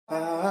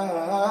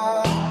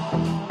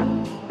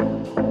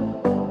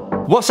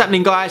What's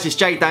happening, guys? It's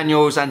Jake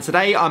Daniels, and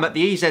today I'm at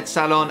the EZ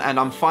salon and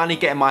I'm finally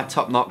getting my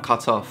top knot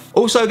cut off.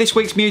 Also, this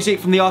week's music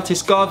from the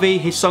artist Garvey,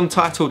 his song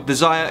titled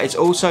Desire, is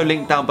also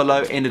linked down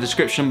below in the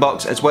description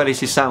box, as well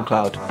as his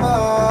SoundCloud. Girl,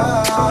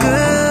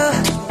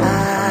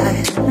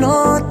 I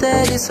know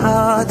that it's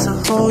hard to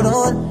hold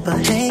on,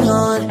 but hang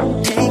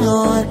on, hang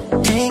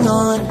on, hang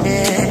on,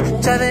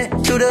 yeah.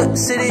 Driving through the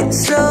city,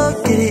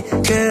 slow, get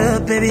it, girl,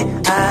 baby.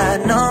 I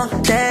know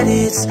that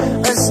it's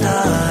a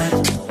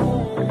start.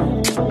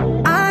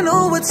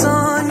 What's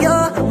on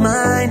your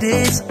mind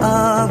is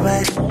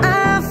alright.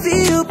 I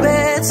feel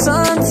bad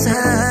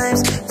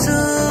sometimes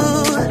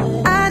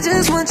too. I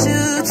just want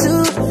you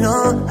to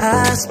know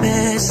how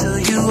special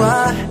you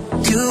are.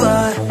 You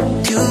are,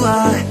 you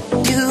are,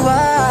 you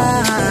are.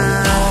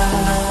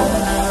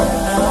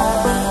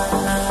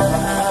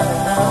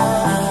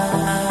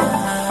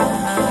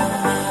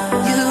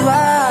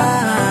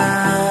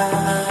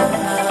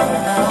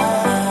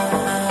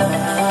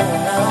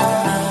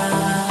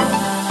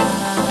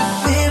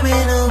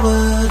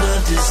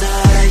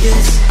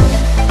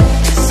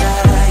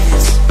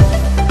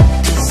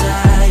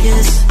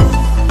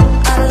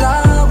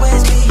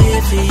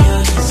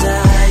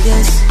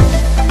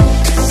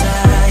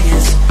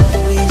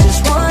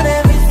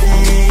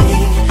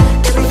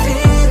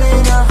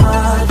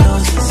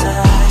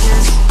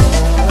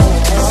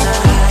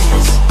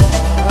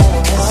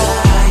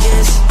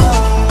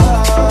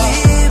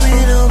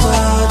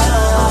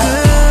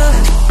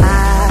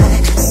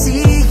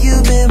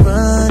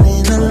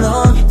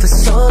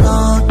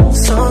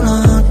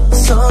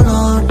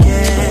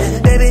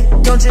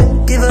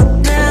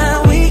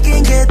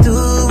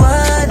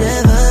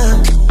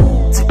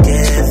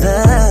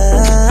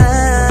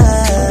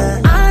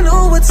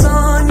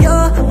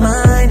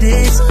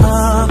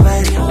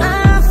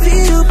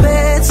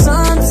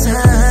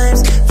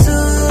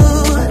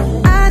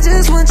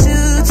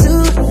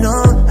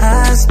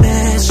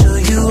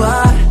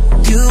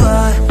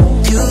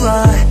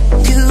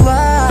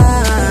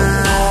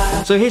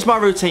 So here's my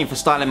routine for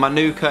styling my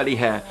new curly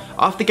hair.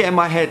 After getting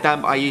my hair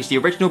damp, I use the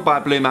original by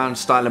Blue Mountain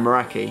styler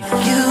Meraki.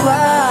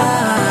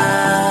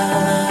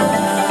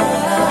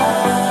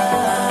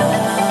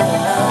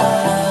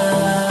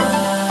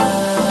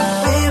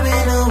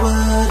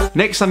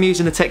 Next, I'm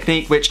using a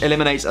technique which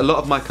eliminates a lot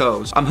of my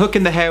curls. I'm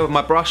hooking the hair with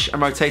my brush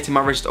and rotating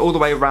my wrist all the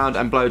way around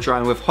and blow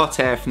drying with hot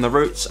air from the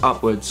roots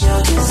upwards.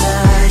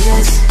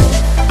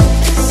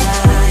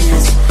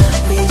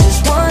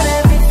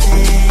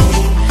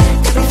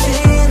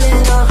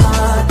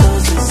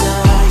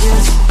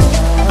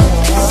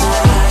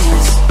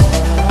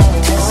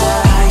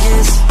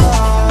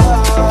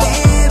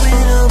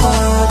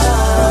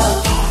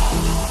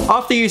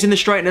 After using the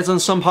straighteners on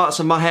some parts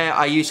of my hair,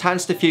 I use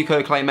Hands to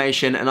Fuko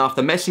claymation, and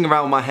after messing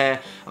around with my hair,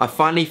 I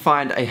finally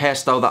find a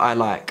hairstyle that I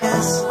like.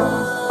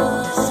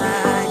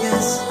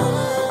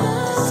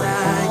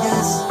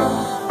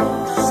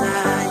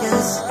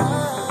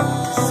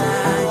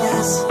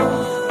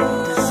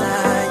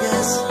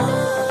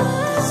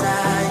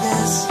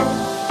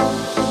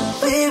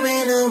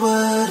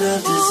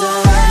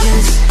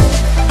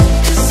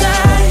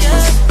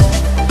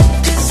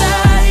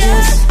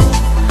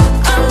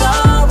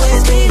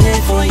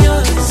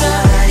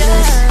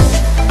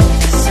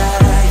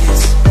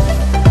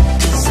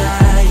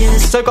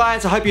 So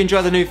guys, I hope you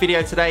enjoyed the new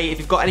video today. If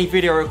you've got any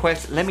video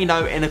requests, let me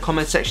know in the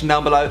comment section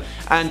down below.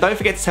 And don't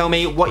forget to tell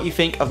me what you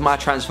think of my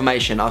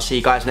transformation. I'll see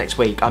you guys next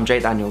week. I'm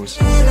Jake Daniels.